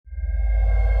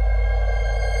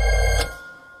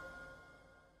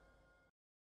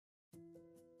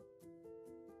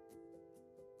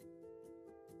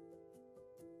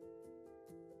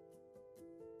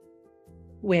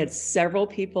We had several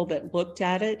people that looked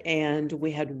at it, and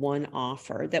we had one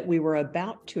offer that we were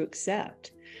about to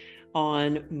accept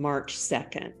on March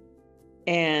 2nd.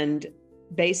 And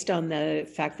based on the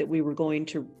fact that we were going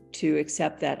to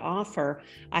accept that offer,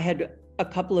 I had a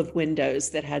couple of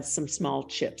windows that had some small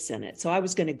chips in it. So I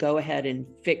was going to go ahead and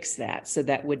fix that, so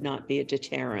that would not be a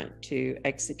deterrent to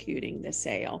executing the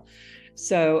sale.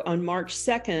 So on March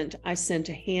 2nd, I sent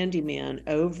a handyman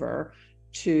over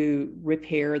to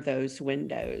repair those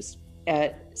windows.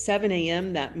 At 7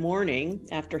 a.m. that morning,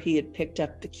 after he had picked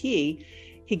up the key,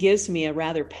 he gives me a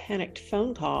rather panicked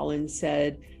phone call and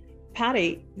said,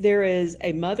 "Patty, there is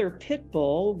a mother pit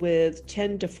bull with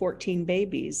 10 to 14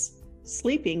 babies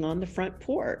sleeping on the front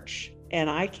porch, and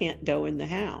I can't go in the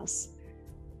house."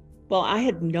 Well, I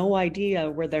had no idea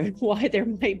why there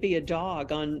might be a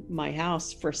dog on my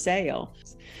house for sale.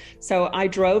 So I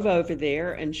drove over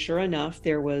there, and sure enough,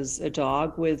 there was a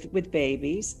dog with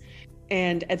babies.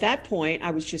 And at that point,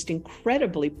 I was just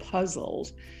incredibly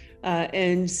puzzled.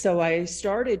 And so I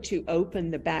started to open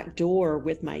the back door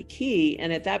with my key.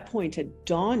 And at that point, it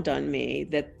dawned on me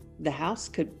that the house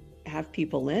could have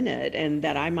people in it, and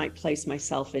that I might place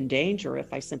myself in danger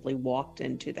if I simply walked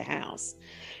into the house.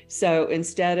 So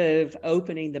instead of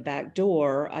opening the back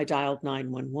door, I dialed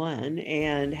 911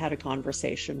 and had a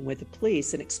conversation with the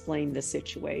police and explained the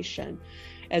situation.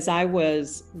 As I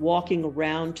was walking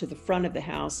around to the front of the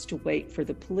house to wait for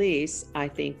the police, I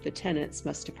think the tenants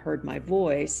must have heard my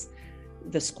voice,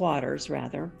 the squatters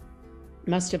rather,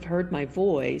 must have heard my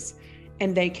voice,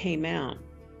 and they came out.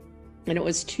 And it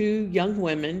was two young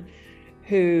women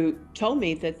who told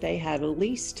me that they had a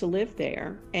lease to live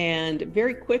there. And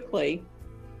very quickly,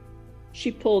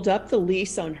 she pulled up the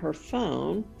lease on her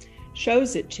phone,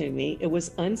 shows it to me. It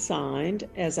was unsigned,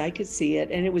 as I could see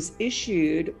it, and it was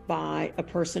issued by a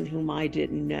person whom I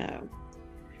didn't know.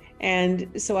 And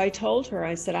so I told her,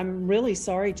 I said, "I'm really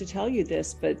sorry to tell you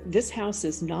this, but this house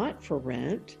is not for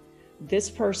rent.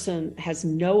 This person has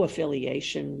no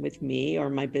affiliation with me or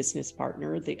my business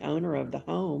partner, the owner of the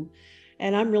home.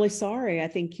 And I'm really sorry. I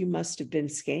think you must have been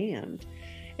scammed."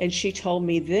 And she told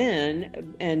me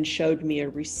then, and showed me a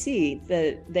receipt,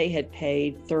 that they had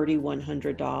paid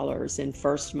 $3,100 in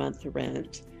first month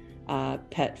rent,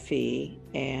 pet fee,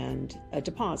 and a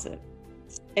deposit.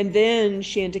 And then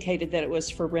she indicated that it was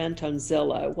for rent on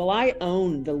Zillow. Well, I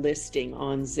own the listing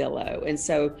on Zillow. And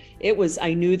so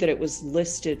I knew that it was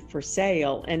listed for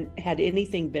sale. And had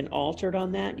anything been altered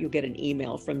on that, you'll get an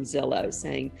email from Zillow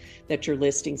saying that your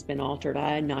listing's been altered.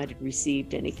 I had not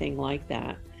received anything like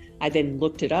that. I then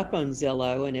looked it up on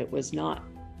Zillow, and it was not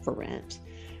for rent.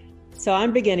 So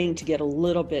I'm beginning to get a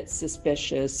little bit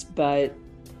suspicious, but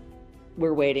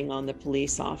we're waiting on the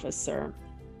police officer.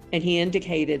 And he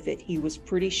indicated that he was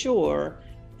pretty sure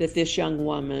that this young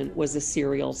woman was a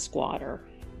serial squatter,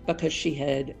 because she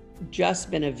had just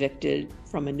been evicted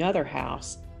from another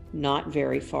house not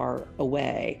very far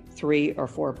away, 3 or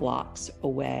 4 blocks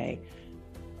away,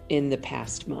 in the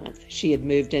past month. She had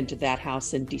moved into that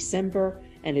house in December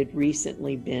and had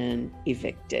recently been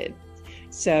evicted.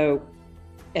 So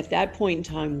at that point in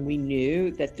time, we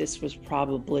knew that this was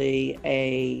probably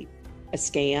a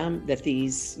scam that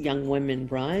these young women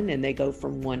run, and they go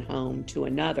from one home to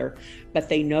another, but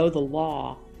they know the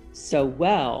law so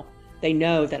well. They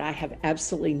know that I have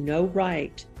absolutely no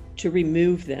right to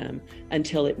remove them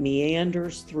until it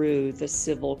meanders through the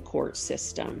civil court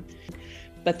system.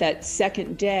 But that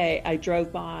second day, I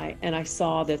drove by and I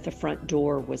saw that the front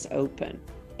door was open.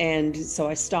 And so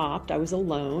I stopped. I was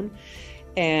alone.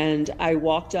 And I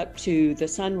walked up to the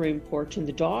sunroom porch, and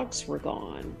the dogs were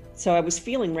gone. So I was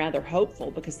feeling rather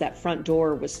hopeful, because that front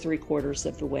door was 3/4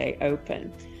 of the way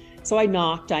open. So I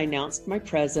knocked. I announced my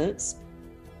presence,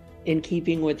 in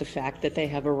keeping with the fact that they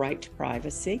have a right to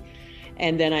privacy.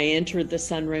 And then I entered the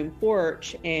sunroom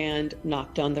porch and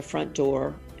knocked on the front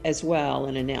door as well,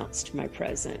 and announced my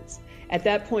presence. At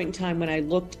that point in time, when I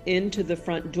looked into the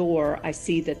front door, I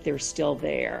see that they're still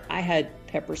there. I had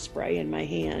pepper spray in my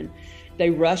hand. They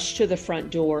rushed to the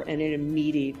front door, and it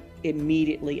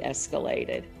immediately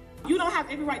escalated. You don't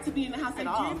have every right to be in the house at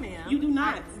all. Ma'am. You do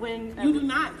not. You do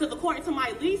not. Because according to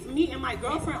my lease, me and my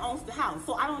girlfriend owns the house.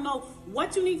 So I don't know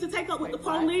what you need to take up with the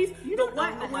police,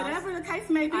 whatever the case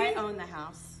may be. I own the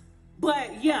house.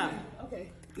 But yeah. Okay.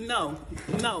 No.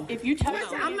 If you touch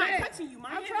me, I'm not touching you.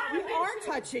 you are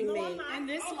touching me, and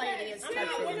this lady is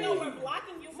touching me. We're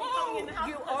blocking you from coming in the house.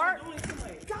 You are. You're doing too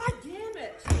much. God damn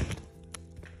it.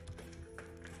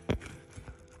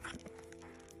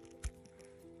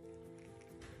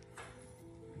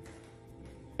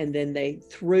 And then they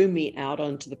threw me out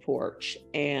onto the porch,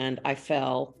 and I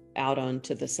fell out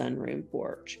onto the sunroom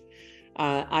porch.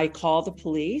 I called the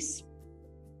police.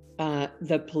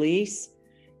 The police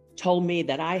told me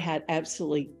that I had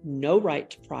absolutely no right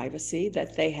to privacy,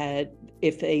 that they had,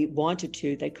 if they wanted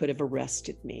to, they could have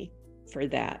arrested me for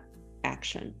that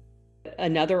action.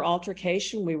 Another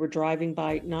altercation, we were driving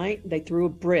by at night. They threw a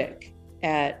brick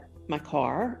at my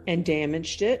car and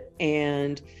damaged it.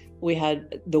 And we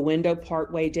had the window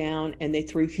part way down, and they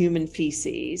threw human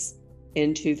feces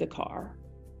into the car.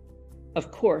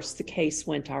 Of course, the case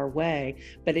went our way,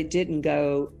 but it didn't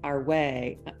go our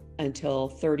way until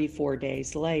 34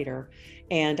 days later.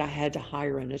 And I had to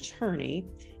hire an attorney.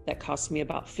 That cost me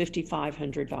about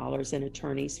 $5,500 in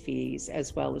attorney's fees,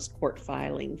 as well as court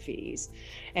filing fees.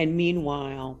 And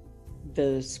meanwhile,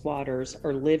 the squatters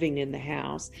are living in the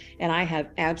house, and I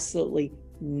have absolutely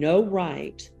no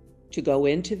right to go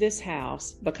into this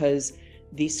house because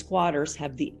these squatters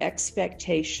have the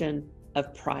expectation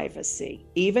of privacy.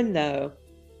 Even though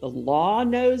the law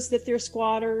knows that they're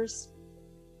squatters,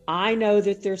 I know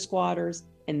that they're squatters,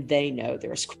 and they know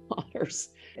they're squatters.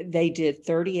 They did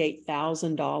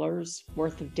 $38,000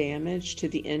 worth of damage to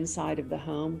the inside of the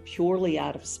home purely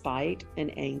out of spite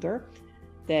and anger.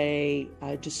 They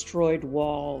destroyed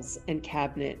walls and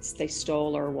cabinets. They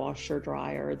stole our washer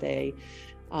dryer. They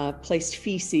placed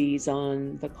feces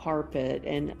on the carpet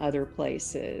and other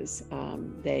places.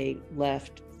 They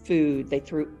left food. They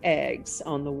threw eggs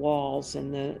on the walls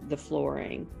and the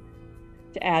flooring.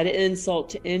 To add insult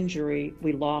to injury,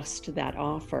 we lost that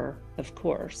offer, of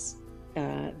course,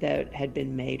 that had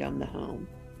been made on the home.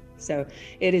 So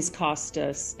it has cost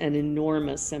us an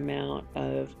enormous amount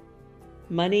of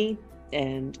money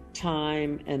and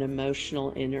time and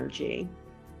emotional energy.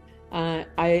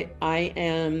 I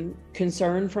am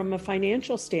concerned from a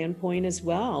financial standpoint as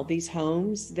well. These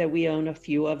homes that we own, a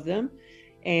few of them,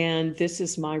 and this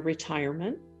is my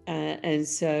retirement. And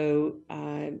so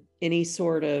any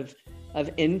sort of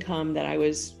income that I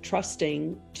was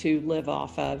trusting to live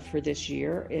off of for this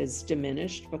year is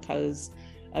diminished because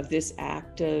of this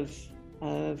act of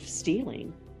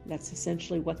stealing. That's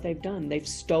essentially what they've done. They've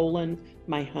stolen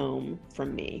my home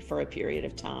from me for a period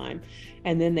of time.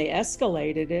 And then they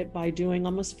escalated it by doing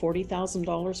almost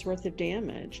 $40,000 worth of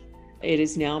damage. It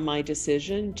is now my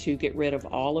decision to get rid of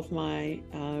all of my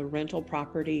rental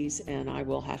properties, and I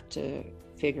will have to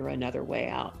figure another way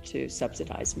out to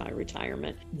subsidize my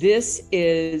retirement. This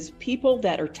is people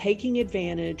that are taking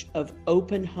advantage of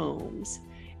open homes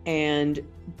and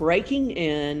breaking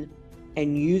in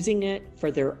and using it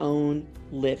for their own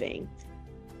living.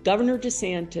 Governor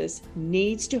DeSantis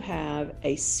needs to have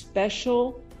a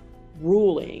special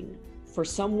ruling for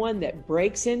someone that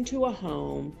breaks into a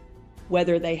home,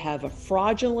 whether they have a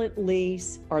fraudulent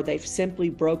lease or they've simply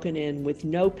broken in with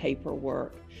no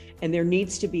paperwork. And there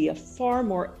needs to be a far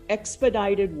more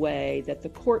expedited way that the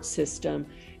court system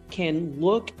can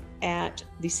look at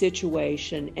the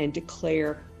situation and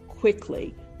declare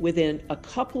quickly, within a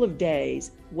couple of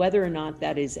days, whether or not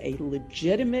that is a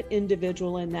legitimate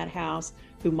individual in that house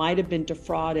who might have been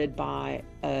defrauded by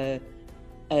a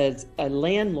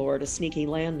landlord, a sneaky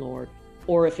landlord,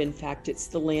 or if in fact it's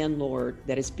the landlord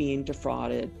that is being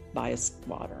defrauded by a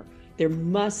squatter. There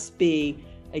must be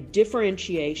a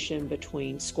differentiation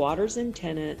between squatters and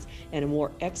tenants and a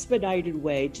more expedited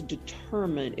way to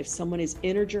determine if someone has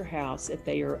entered your house, if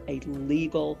they are a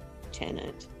legal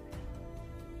tenant.